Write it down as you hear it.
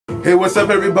Hey, what's up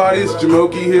everybody? It's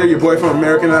Jumoke here, your boy from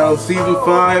American Idol Season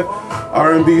 5,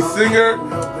 R&B singer.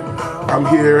 I'm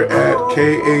here at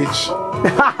KCRH.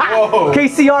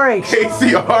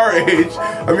 KCRH.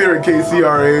 I'm here at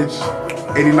KCRH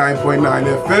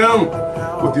 89.9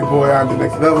 FM with your boy on the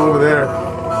next level over there.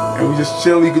 And we just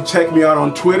chill. You can check me out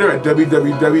on Twitter at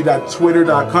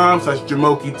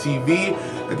www.twitter.com/JumokeTV.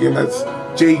 Again, that's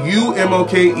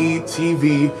JUMOKE-TV.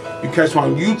 You can catch me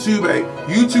on YouTube at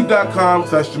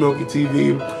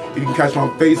youtube.com/JumokeTV. You can catch me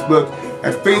on Facebook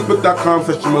at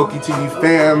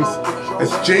facebook.com/JumokeTVFans.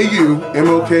 That's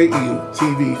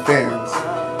JUMOKE-TV fans.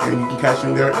 And you can catch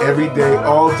me there every day,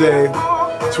 all day.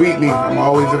 Tweet me, I'm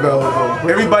always available.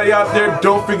 Everybody out there,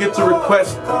 don't forget to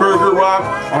request Burger Rock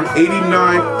on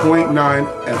 89.9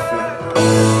 FM.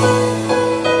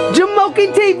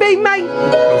 Jumoke TV, mate.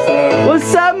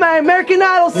 What's up, man? American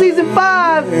Idol Season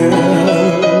 5.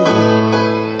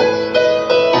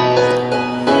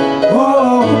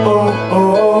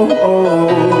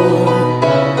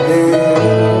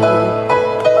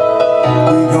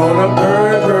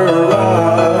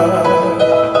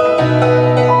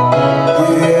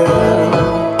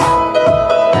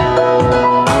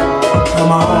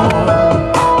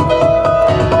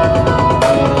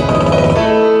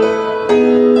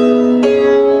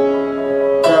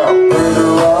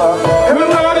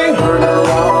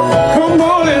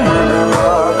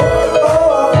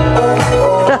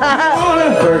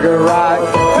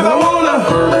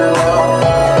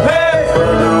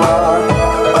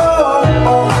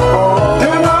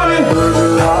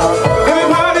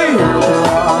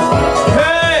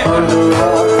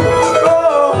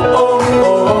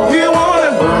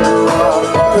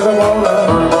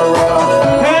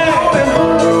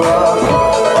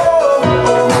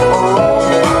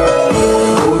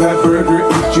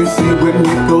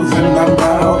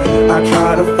 I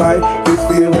try to fight this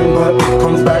feeling, but it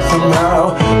comes back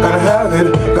somehow. Gotta have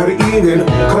it, gotta eat it.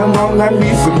 Come on, I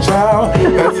need some chow.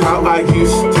 That's how I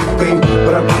used to think,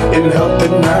 but I'm eating healthy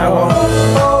now.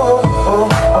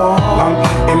 I'm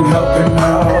eating healthy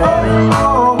now.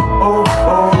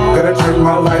 Gotta turn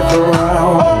my life around.